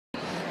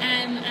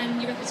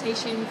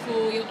reputation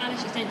for your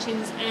eyelash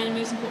extensions and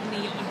most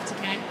importantly your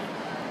aftercare.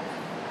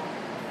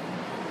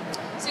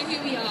 So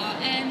who we are.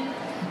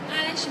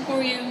 Eyelash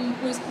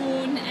Emporium was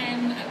born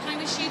at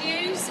Pinewood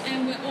Studios,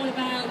 and we're all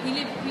about, we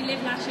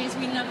live lashes,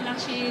 we love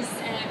lashes,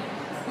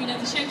 we love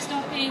the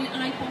show-stopping,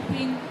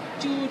 eye-popping,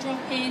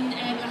 jaw-dropping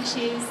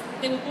lashes.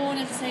 They were born,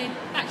 as I said,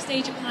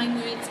 backstage at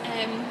Pinewood.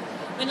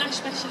 We're lash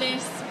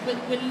specialists, we're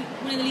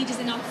one of the leaders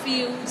in our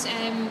field.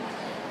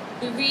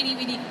 We're really,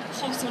 really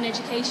hot on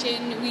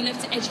education. We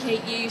love to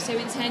educate you, so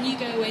in turn you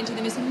go away and do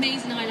the most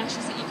amazing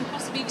eyelashes that you could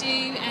possibly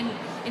do, and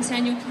in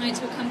turn your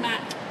clients will come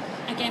back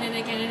again and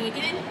again and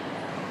again.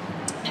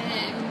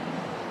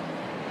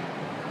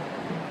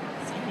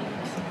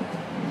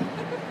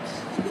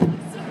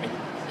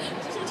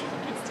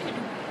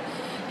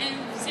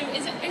 So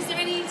is there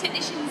any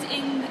technicians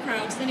in the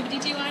crowd? Does anybody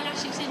do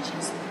eyelash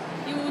extensions?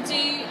 You all do,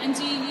 and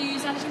do you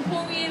use Eyelash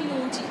Emporium,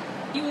 or do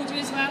you all do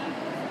as well?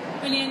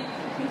 Brilliant.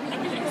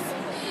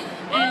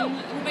 Well,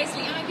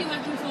 basically, I've been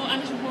working for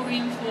Eyelash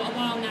Emporium for a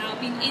while now.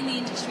 I've been in the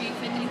industry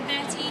for nearly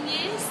 13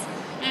 years.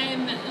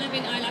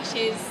 Loving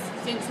eyelashes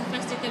since I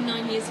first did them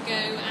 9 years ago,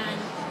 and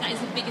that is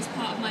the biggest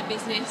part of my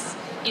business,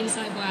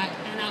 inside work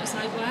and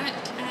outside work.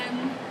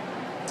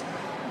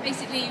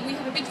 Basically, we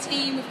have a big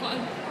team. We've got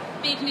a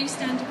big new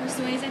stand across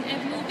the way. Has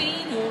everyone all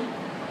been?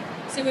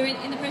 So we're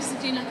in the process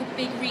of doing like a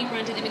big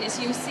rebrand at the minute.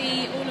 So you'll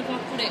see all of our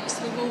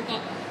products. We've all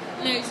got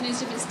loads and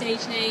loads of different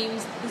stage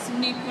names. There's some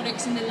new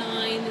products in the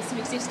line. There's some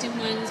existing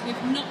ones.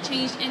 We've not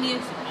changed any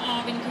of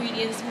our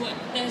ingredients.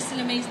 They're still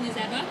amazing as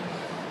ever.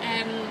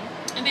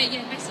 But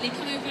yeah, basically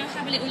come over,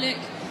 have a little look,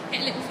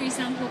 get a little free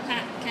sample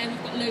pack.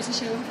 We've got loads of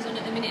show offers on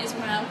at the minute as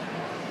well.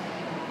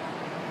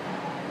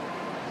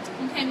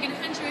 Okay, I'm going to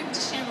hand you over to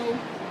Cheryl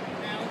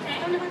now,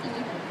 okay?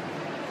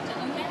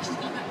 Okay, she's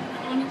got that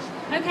on.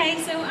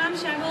 Okay, so I'm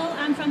Cheryl,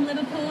 I'm from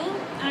Liverpool.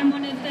 I'm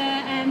one of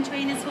the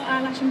trainers for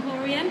Eyelash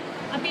Emporium.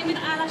 I've been with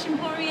Eyelash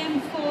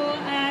Emporium for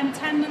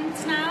 10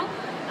 months now.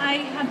 I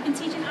have been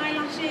teaching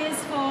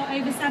eyelashes for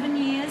over 7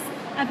 years.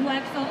 I've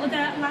worked for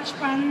other lash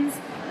brands,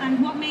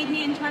 and what made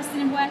me interested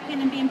in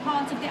working and being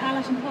part of the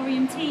Eyelash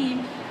Emporium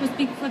team was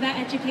for their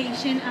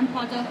education and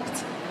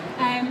product.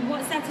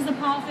 What sets us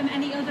apart from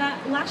any other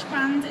lash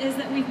brand is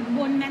that we've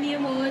won many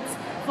awards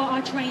for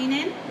our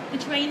training. The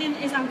training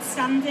is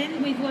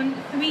outstanding. We've won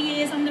 3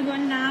 years on the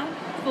run now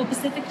for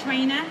Pacific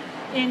Trainer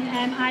in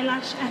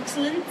eyelash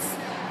excellence.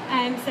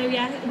 So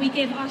yeah, we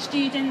give our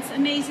students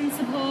amazing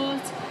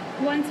support,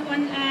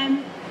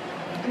 one-to-one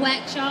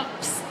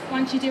workshops.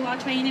 Once you do our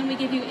training, we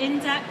give you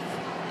in-depth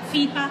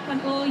feedback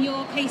on all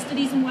your case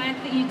studies and work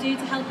that you do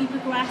to help you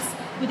progress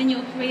within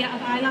your career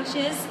of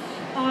eyelashes.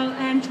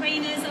 Our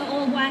trainers are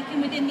all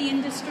working within the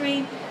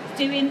industry,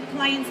 doing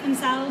clients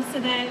themselves, so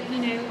they're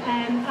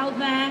out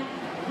there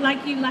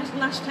like you,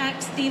 lash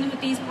techs, dealing with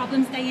these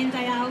problems day in,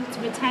 day out,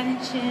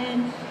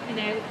 retention,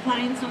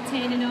 clients not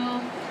turning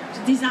up,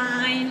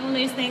 design, all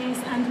those things,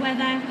 and we're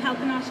there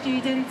helping our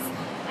students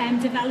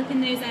develop in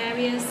those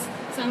areas.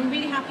 So I'm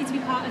really happy to be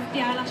part of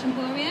the Eyelash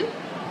Emporium.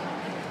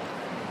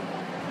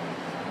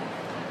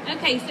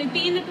 Okay, so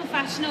being a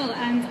professional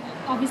and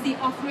obviously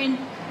offering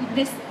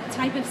this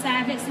type of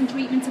service and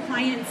treatment to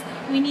clients,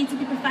 we need to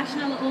be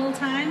professional at all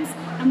times,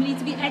 and we need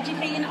to be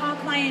educating our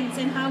clients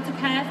in how to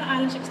care for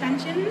eyelash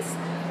extensions,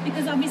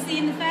 because obviously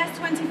in the first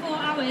 24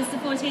 hours to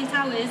 48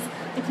 hours,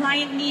 the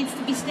client needs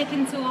to be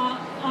sticking to our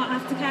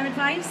aftercare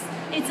advice.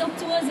 It's up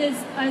to us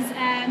as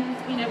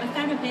a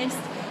therapist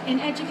in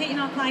educating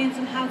our clients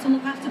on how to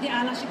look after the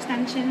eyelash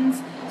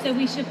extensions. So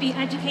we should be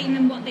educating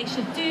them what they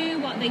should do,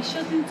 what they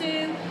shouldn't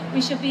do.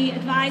 We should be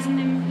advising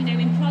them,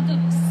 in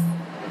products.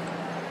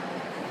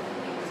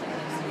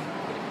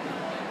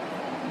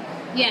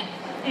 Yeah,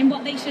 and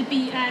what they should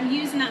be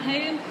using at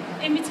home.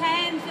 In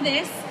return for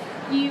this,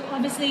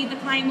 the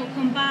client will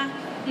come back.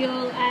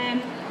 You'll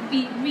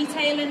be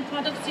retailing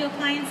products to your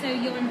clients, so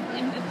you're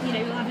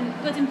having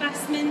good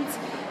investment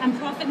and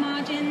profit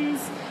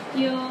margins.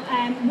 Your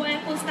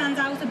work will stand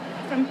out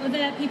from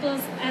other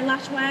people's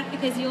lash work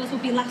because yours will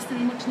be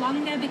lasting much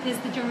longer, because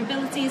the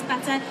durability is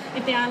better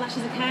if the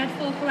eyelashes are cared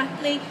for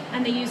correctly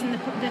and they're using the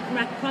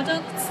correct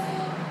products.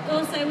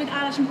 Also with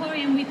Eyelash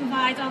Emporium, we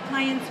provide our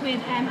clients with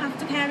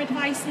aftercare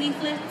advice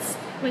leaflets,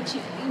 which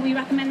we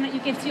recommend that you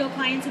give to your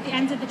clients at the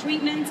end of the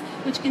treatment,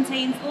 which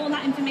contains all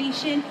that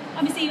information.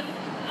 Obviously,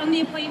 on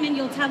the appointment,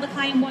 you'll tell the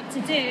client what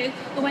to do,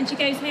 but when she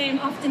goes home,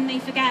 often they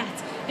forget.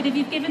 But if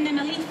you've given them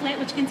a leaflet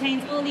which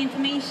contains all the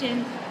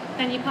information,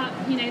 then you can't,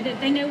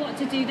 they know what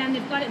to do, then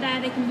they've got it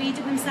there, they can read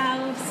it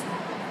themselves.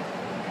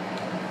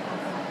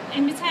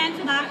 In return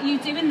for that, you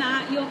doing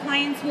that, your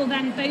clients will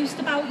then boast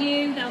about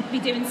you. They'll be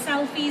doing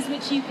selfies,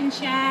 which you can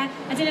share.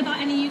 I don't know about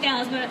any of you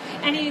girls, but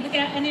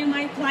any of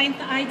my clients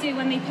that I do,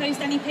 when they post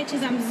any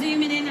pictures, I'm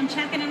zooming in, I'm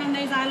checking in on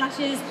those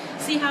eyelashes,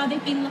 see how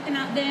they've been looking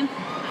after them,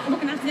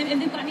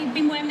 if they've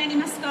been wearing any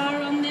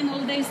mascara on them, all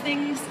of those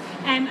things.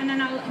 And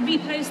then I'll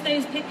repost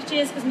those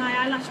pictures because my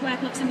eyelash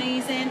work looks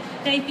amazing.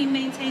 They've been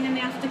maintaining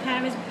the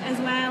aftercare as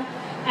well.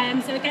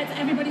 So it gets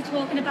everybody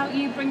talking about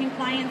you, bringing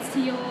clients to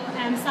your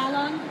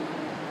salon.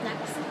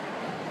 Next.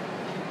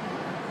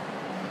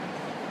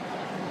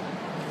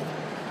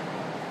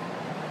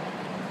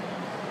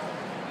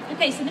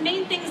 Okay, so the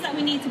main things that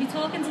we need to be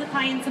talking to the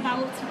clients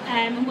about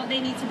and what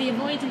they need to be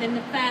avoiding in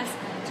the first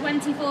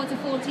 24 to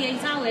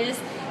 48 hours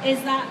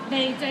is that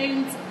they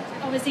don't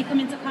obviously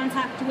come into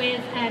contact with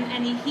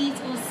any heat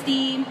or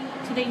steam.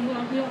 So we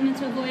want them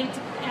to avoid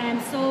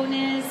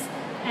saunas,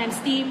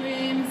 steam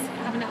rooms,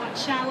 having a hot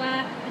shower.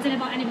 I don't know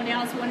about anybody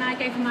else, but when I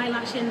go for my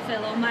lash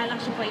infill or my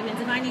lash appointment,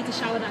 if I need to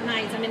shower that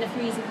night, I'm in a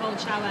freezing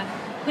cold shower,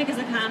 quick as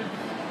I can,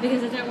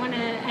 because I don't want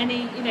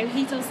any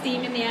heat or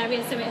steam in the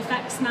area, so it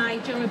affects my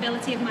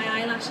durability of my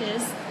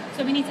eyelashes.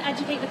 So we need to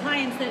educate the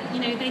clients that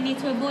they need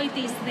to avoid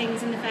these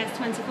things in the first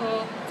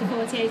 24 to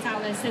 48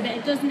 hours, so that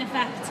it doesn't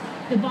affect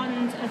the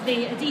bond of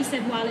the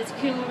adhesive while it's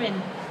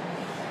curing.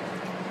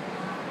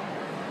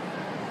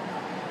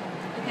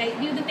 Okay,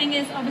 the other thing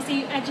is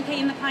obviously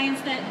educating the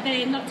clients that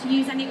they're not to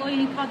use any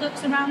oily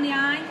products around the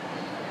eye.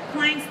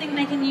 Clients think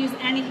they can use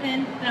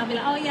anything. They'll be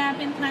like, oh yeah, I've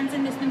been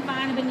cleansing, this has been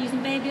fine, I've been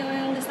using baby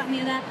oil, this, that and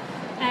the other.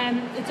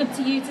 It's up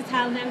to you to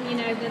tell them,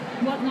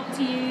 what not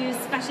to use,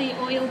 especially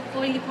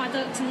oily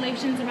products and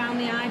lotions around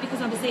the eye,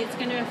 because obviously it's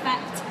going to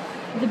affect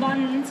the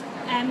bond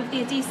of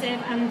the adhesive,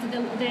 and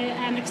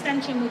the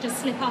extension will just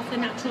slip off the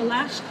natural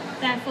lash.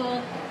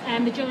 Therefore,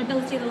 the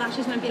durability of the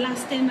lashes won't be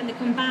lasting when they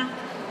come back.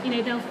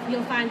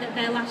 You'll find that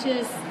their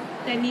lashes,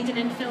 they need an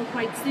infill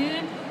quite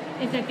soon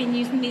if they've been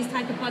using these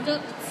type of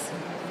products.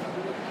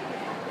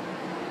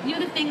 The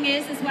other thing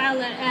is as well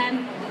that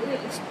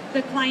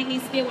the client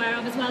needs to be aware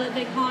of as well, that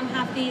they can't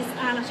have these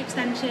eyelash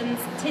extensions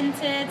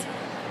tinted,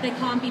 they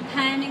can't be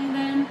perming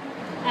them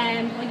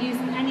or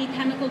using any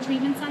chemical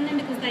treatments on them,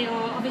 because they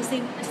are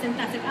obviously a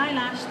synthetic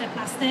eyelash, they're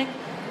plastic.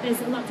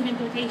 There's lots of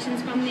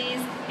implications from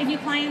these. If your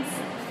clients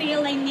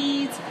feel they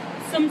need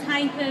some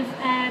type of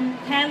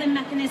curling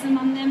mechanism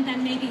on them,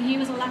 then maybe you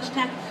as a lash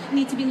tech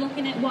need to be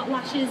looking at what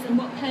lashes and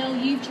what curl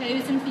you've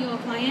chosen for your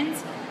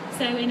client.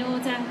 So in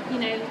order,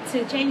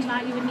 to change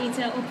that, you would need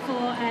to opt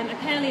for a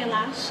curlier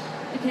lash,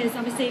 because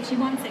obviously if she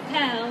wants it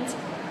curled,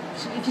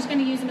 if she's going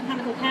to use a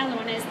mechanical curler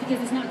on it, it's because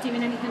it's not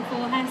doing anything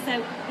for her.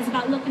 So it's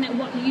about looking at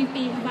what you've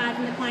been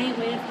providing the client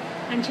with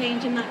and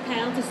changing that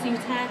curl to suit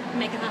her and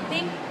make her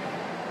happy.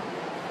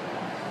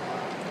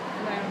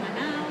 Where am I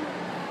now?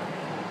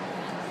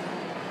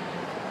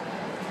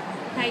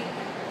 Okay.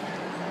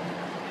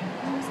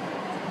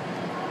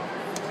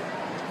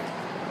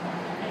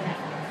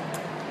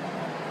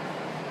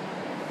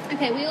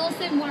 Okay, we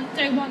also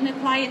don't want the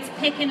clients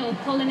picking or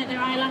pulling at their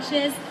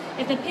eyelashes.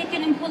 If they're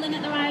picking and pulling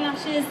at their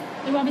eyelashes,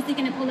 they're obviously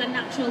going to pull their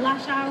natural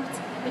lash out,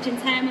 which in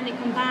turn, when they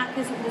come back,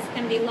 there's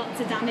going to be lots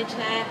of damage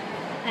there.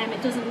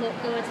 It doesn't look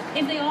good.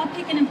 If they are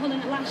picking and pulling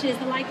at lashes,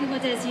 the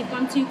likelihood is you've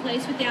gone too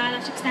close with the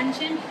eyelash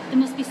extension. There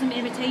must be some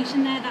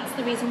irritation there. That's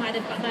the reason why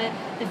they've got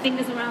the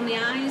fingers around the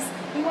eyes.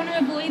 We want to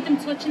avoid them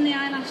touching the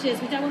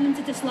eyelashes. We don't want them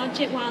to dislodge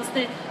it whilst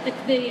the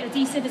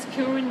adhesive is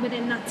curing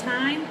within that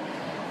time.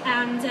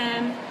 And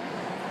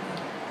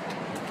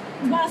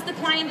whilst the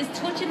client is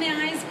touching the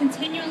eyes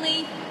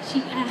continually,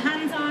 her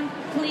hands aren't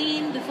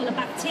clean, they're full of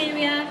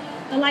bacteria.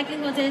 The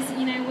likelihood is,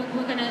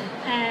 they're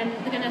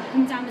gonna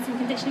come down with some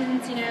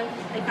conditions,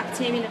 like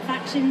bacterial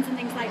infections and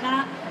things like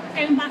that.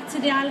 Going back to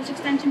the eyelash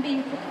extension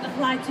being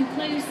applied too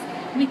close,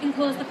 we can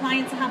cause the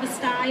client to have a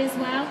sty as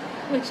well,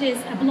 which is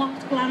a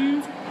blocked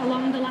gland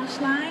along the lash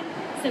line.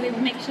 So we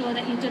would make sure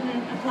that you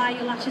didn't apply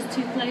your lashes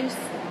too close,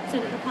 so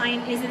that the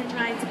client isn't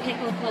trying to pick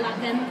or pull at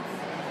them.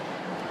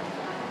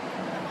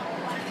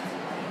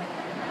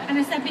 And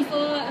I said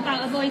before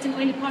about avoiding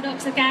oily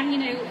products, again,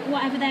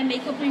 whatever their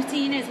makeup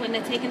routine is when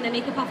they're taking their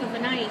makeup off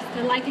overnight,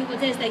 the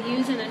likelihood is they're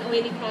using an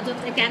oily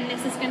product. Again,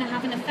 this is going to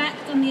have an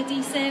effect on the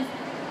adhesive.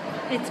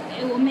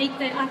 It will make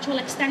the actual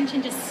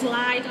extension just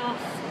slide off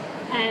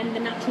the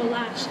natural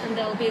lash, and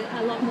there'll be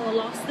a lot more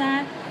loss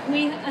there.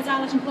 We, as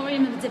Eyelash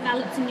Emporium, have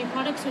developed some new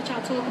products, which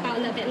I'll talk about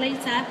a little bit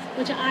later,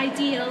 which are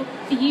ideal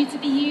for you to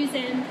be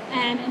using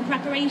in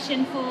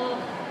preparation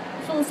for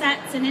full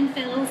sets and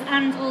infills,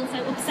 and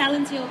also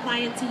upselling to your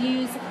client to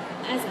use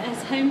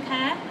as home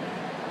care.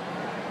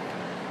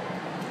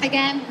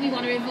 Again, we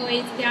want to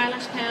avoid the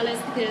eyelash curlers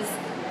because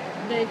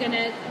they're going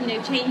to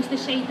change the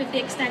shape of the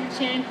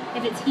extension.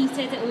 If it's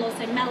heated, it will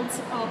also melt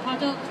our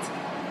product,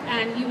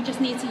 and you just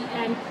need to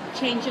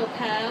change your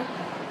curl.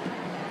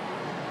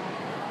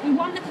 We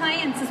want the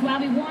clients as well,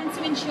 we want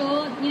to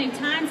ensure,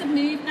 times have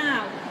moved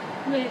now.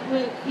 We're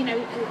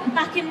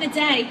back in the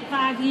day,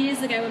 5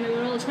 years ago, when we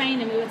were all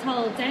training, we were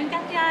told, don't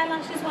get the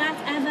eyelashes wet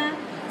ever.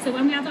 So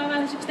when we had our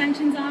eyelash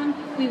extensions on,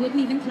 we wouldn't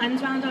even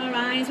cleanse around our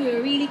eyes. We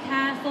were really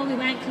careful, we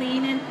weren't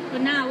cleaning. But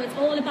now it's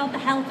all about the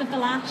health of the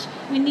lash.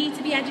 We need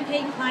to be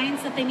educating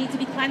clients that they need to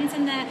be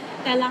cleansing their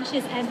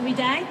lashes every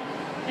day,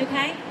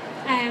 okay?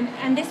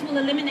 And this will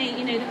eliminate,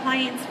 the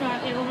clients,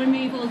 it will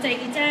remove all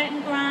daily dirt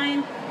and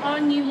grime. Our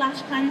new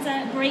lash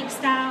cleanser breaks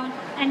down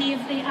any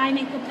of the eye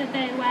makeup that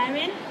they're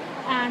wearing.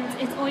 And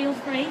it's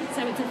oil-free,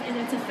 so it's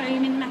a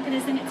foaming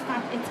mechanism. It's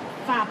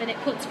fab, and it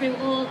cuts through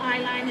all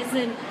eyeliners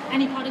and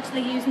any products they're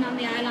using on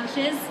the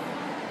eyelashes.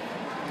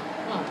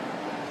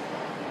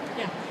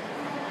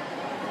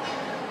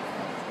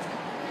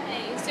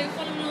 So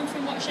following on from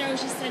from what Cheryl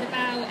just said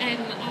about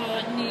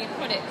our new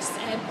products,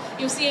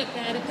 you'll see up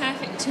there the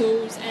perfect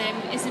tools.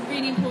 It's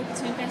really important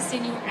to invest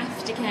in your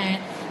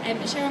aftercare.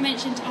 Cheryl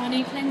mentioned our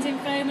new cleansing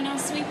foam and our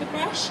sweeper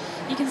brush.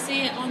 You can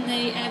see it on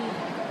the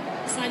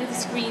side of the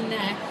screen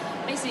there.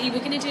 Basically, we're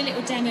going to do a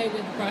little demo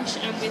with the brush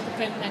and with the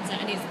foam cleanser,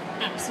 and it's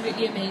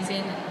absolutely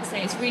amazing. So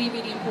it's really,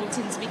 really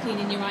important to be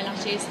cleaning your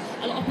eyelashes.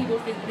 A lot of people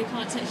think they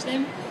can't touch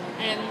them.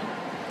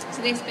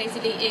 So this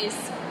basically is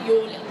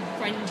your little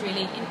friend,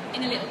 really,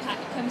 in a little pack.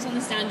 It comes on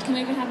the stand. Come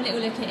over and have a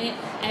little look at it.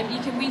 You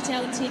can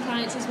retail them to your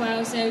clients as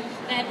well, so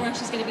their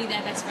brush is going to be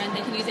their best friend.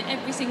 They can use it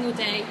every single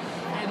day,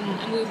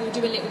 and we'll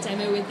do a little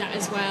demo with that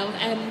as well.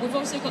 We've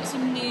also got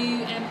some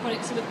new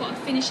products, so we've got a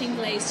finishing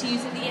glaze to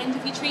use at the end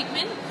of your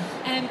treatment.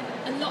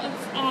 A lot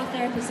of our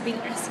therapists have been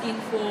asking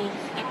for,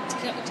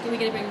 are we going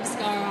to bring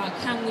mascara out?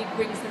 Can we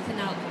bring something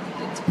out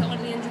to put on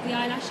the end of the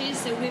eyelashes?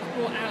 So we've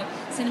brought out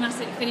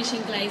cinematic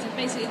finishing glaze, and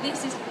basically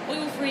this is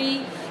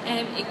oil-free.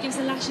 It gives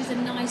the lashes a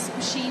nice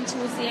sheen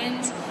towards the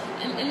end.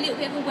 A little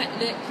bit of a wet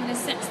look, kind of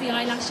sets the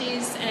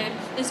eyelashes.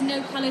 There's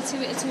no colour to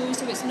it at all,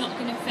 so it's not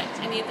going to affect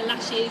any of the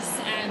lashes.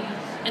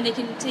 And they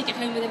can take it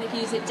home with them, they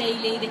can use it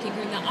daily, they can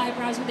groom their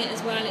eyebrows with it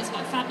as well. It's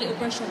got a fab little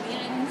brush on the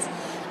end.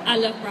 I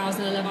love brows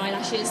and I love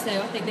eyelashes, so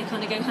I think they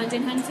kind of go hand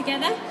in hand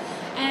together.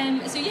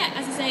 So yeah,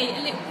 as I say,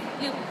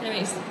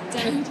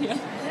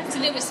 it's a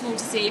little bit small to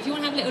see. If you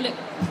want to have a little look,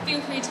 feel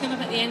free to come up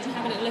at the end and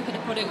have a little look at the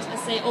products. As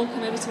I say, all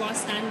come over to our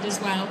stand as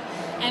well.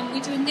 We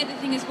do another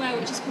thing as well,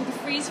 which is called the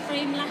freeze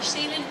frame lash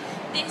sealant.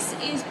 This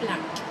is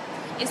black.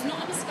 It's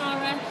not a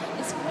mascara.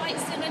 It's quite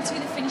similar to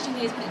the finishing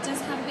glaze, but it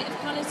does have a bit of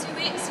colour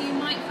to it. So you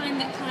might find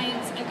that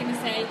clients are going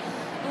to say,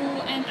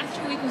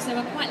 after a week or so,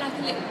 I quite like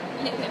a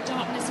little bit of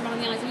darkness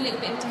around the eyes, a little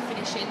bit of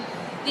definition.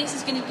 This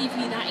is going to give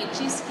you that. It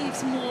just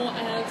gives more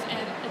of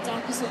a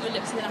darker sort of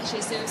look to the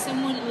lashes. So if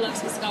someone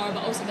loves mascara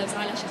but also loves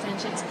eyelash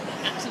extensions,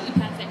 absolutely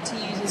perfect to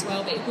use as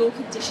well. But it will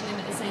condition them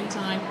at the same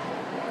time,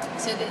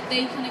 so that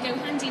they kind of go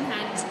hand in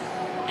hand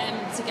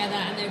together,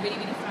 and they're really,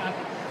 really fab.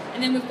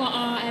 And then we've got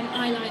our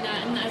eyeliner,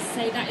 and as I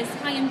say, that is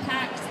high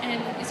impact,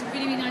 and it's a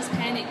really, really nice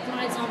pen. It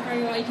glides on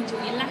very well. You can do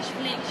your lash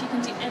flicks, you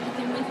can do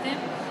everything with them.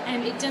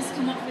 It does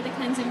come off with a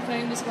cleansing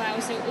foam as well,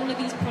 so all of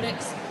these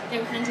products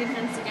go hand in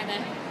hand together.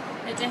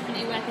 They're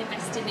definitely worth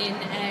investing in,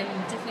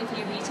 definitely for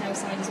your retail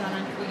side as well,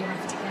 and for your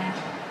aftercare.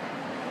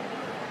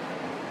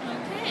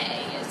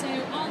 Okay, so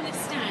on the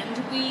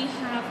stand we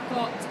have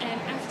got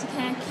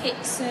aftercare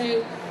kits,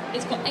 so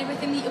it's got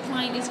everything that your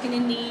client is going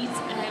to need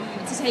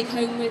to take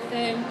home with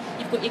them.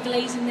 You've got your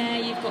glaze in there,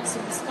 you've got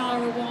some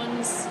mascara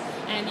wands,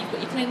 you've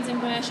got your cleansing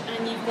brush,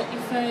 and you've got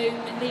your foam.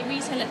 They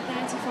retail at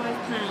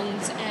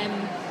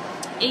 £35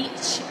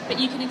 each, but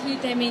you can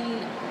include them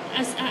in,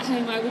 as at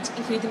home I would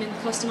include them in the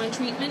cost of my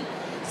treatment.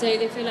 So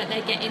they feel like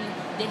they're getting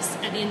this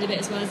at the end of it,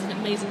 as well as an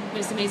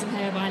most amazing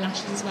pair of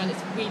eyelashes as well.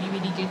 It's really,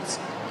 really good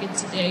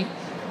to do.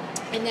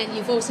 And then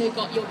you've also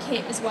got your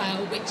kit as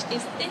well, which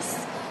is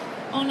this.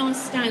 On our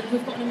stand,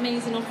 we've got an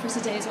amazing offer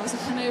today as well, so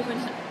come over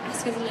and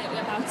ask us a little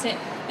bit about it.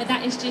 But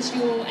that is just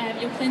your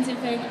cleansing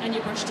foam and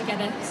your brush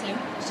together, so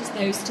it's just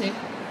those two.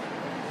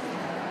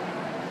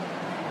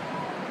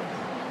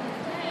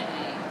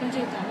 Okay, going to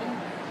do that one.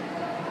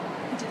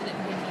 We'll do the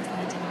little video first,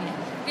 then demo, yeah.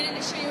 I'm going to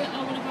show you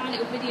one of our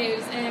little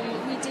videos.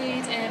 We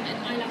did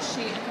an eyelash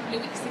shoot a couple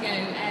of weeks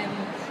ago.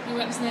 We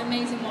worked with some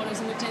amazing models,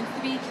 and we've done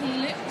 3 key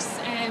looks.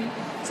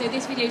 So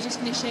this video is just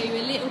going to show you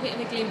a little bit of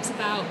a glimpse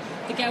about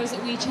the girls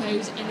that we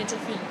chose and the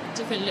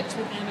different looks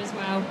with them as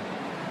well.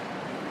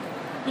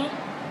 Oh,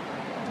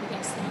 how do we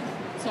get stuff?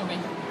 Sorry.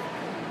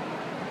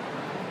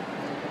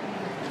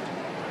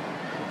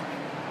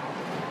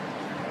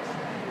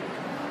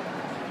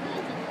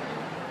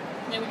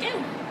 There we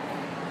go.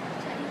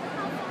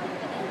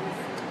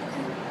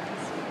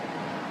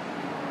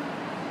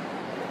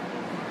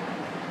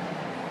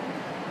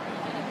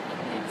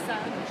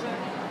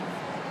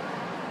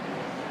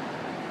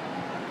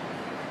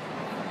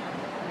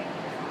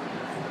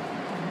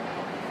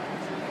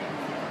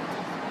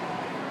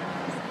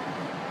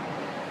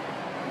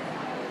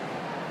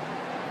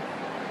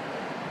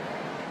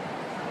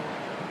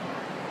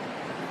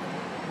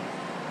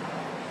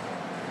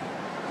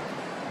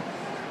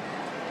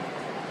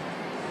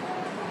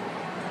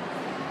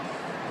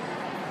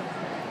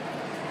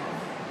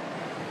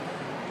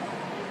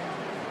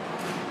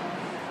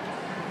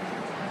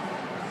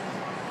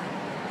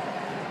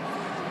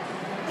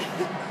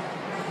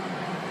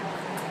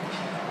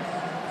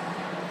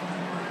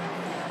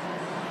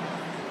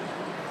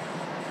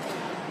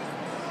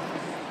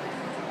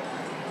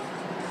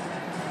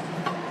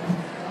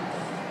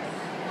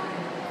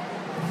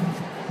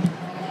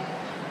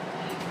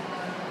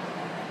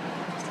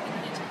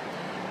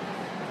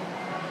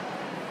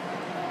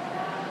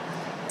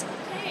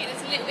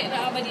 Little bit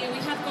about our video. We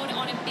have got it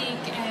on a big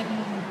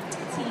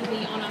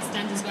TV on our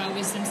stand as well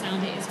with some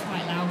sound. It is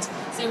quite loud.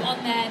 So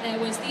on there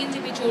was the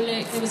individual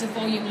look, there was a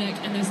volume look,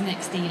 and there was an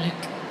XD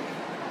look.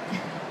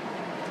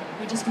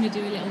 We're just going to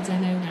do a little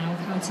demo now of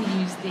how to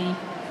use the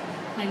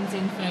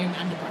cleansing foam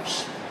and the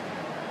brush.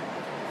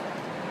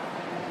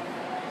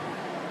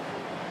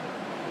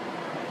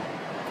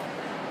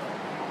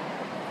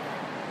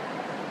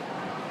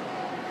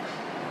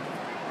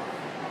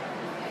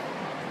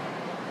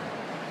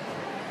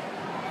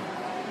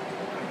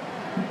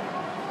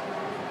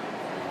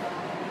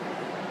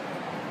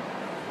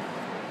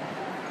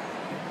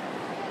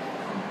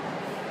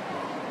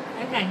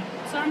 Okay,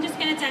 so I'm just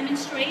going to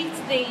demonstrate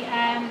the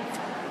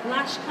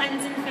lash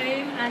cleansing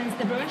foam and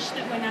the brush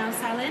that we're now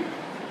selling.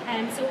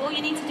 So all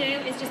you need to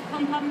do is just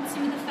pump on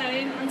some of the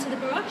foam onto the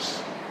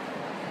brush,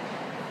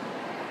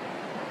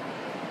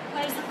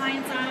 close the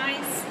client's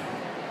eyes,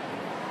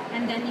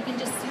 and then you can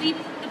just sweep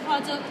the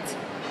product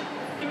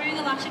through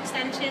the lash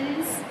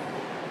extensions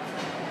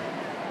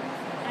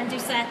and do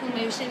circle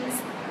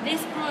motions.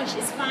 This brush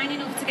is fine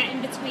enough to get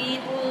in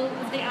between all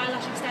of the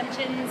eyelash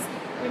extensions,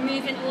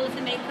 removing all of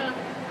the makeup.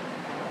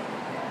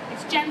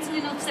 It's gentle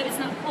enough so it's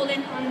not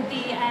pulling on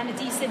the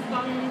adhesive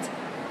bond.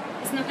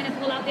 It's not going to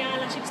pull out the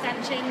eyelash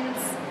extensions.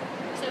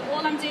 So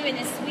all I'm doing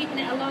is sweeping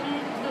it along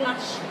the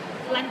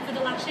length of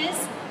the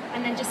lashes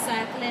and then just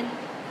circling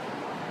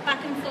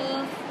back and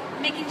forth,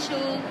 making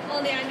sure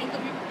all the eye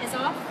makeup is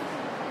off.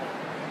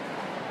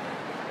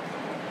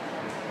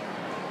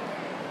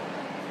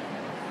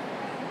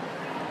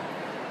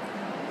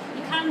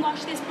 You can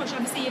wash this brush,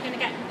 obviously you're going to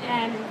get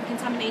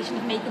contamination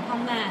of makeup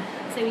on there,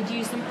 so we'd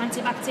use some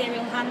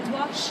antibacterial hand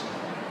wash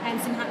and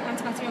some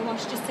antibacterial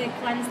wash just to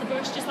cleanse the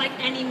brush, just like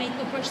any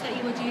makeup brush that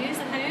you would use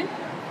at home.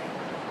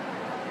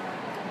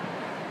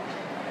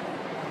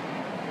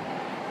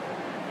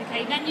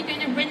 Okay, then you're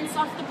going to rinse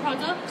off the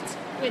product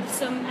with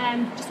some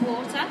just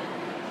water.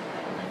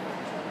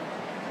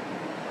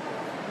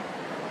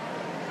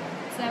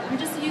 So I'm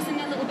just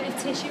using a little bit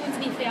of tissue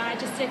underneath the eye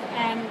just to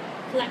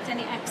collect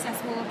any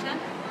excess water,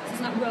 so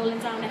it's not rolling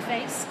down her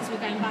face, because we're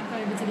going back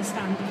over to the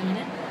stand in a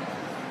minute.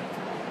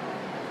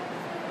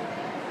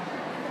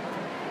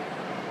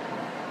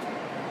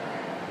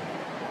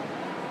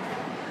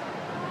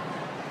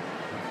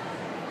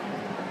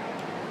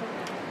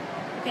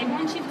 Okay,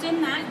 once you've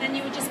done that, then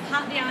you would just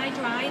pat the eye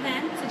dry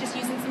then, so just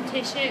using some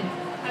tissue.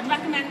 I'd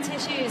recommend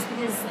tissues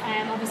because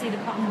obviously the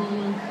cotton wool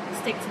will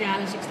stick to the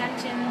eyelash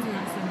extensions and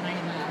that's the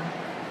nightmare.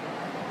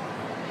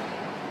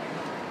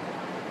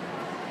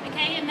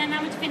 Okay, and then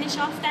I would finish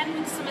off then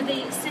with some of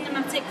the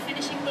cinematic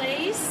finishing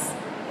glaze.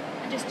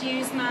 I just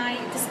use my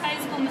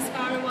disposable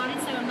mascara one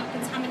so I'm not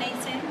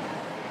contaminating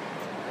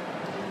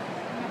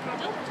my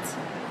product.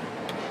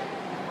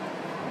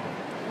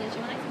 Here's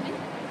your knife for me.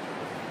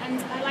 And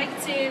I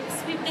like to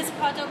sweep this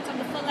product on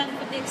the full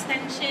length of the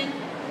extension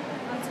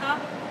on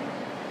top,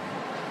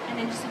 and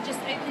then it just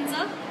opens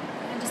up,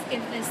 and just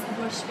give this a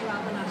brush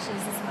throughout the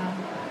lashes as well.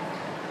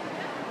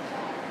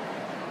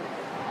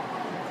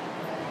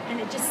 And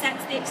it just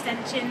sets the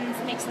extensions,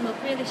 makes them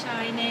look really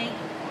shiny,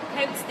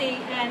 coats the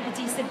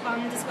adhesive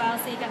bond as well,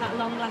 so you get that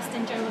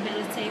long-lasting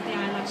durability of the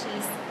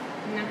eyelashes,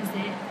 and that is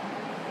it.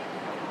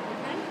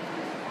 Okay.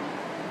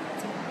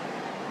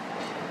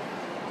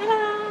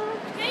 Ta-da!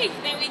 Okay,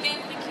 there we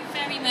go.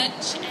 Very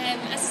much.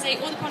 As I say,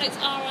 all the products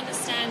are on the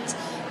stand.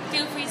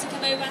 Feel free to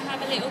come over,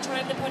 have a little try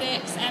of the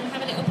products, and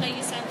have a little play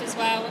yourself as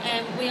well.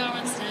 We are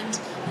on stand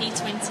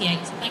P28.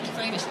 Thank you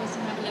very much for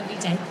listening. Have a lovely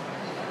day.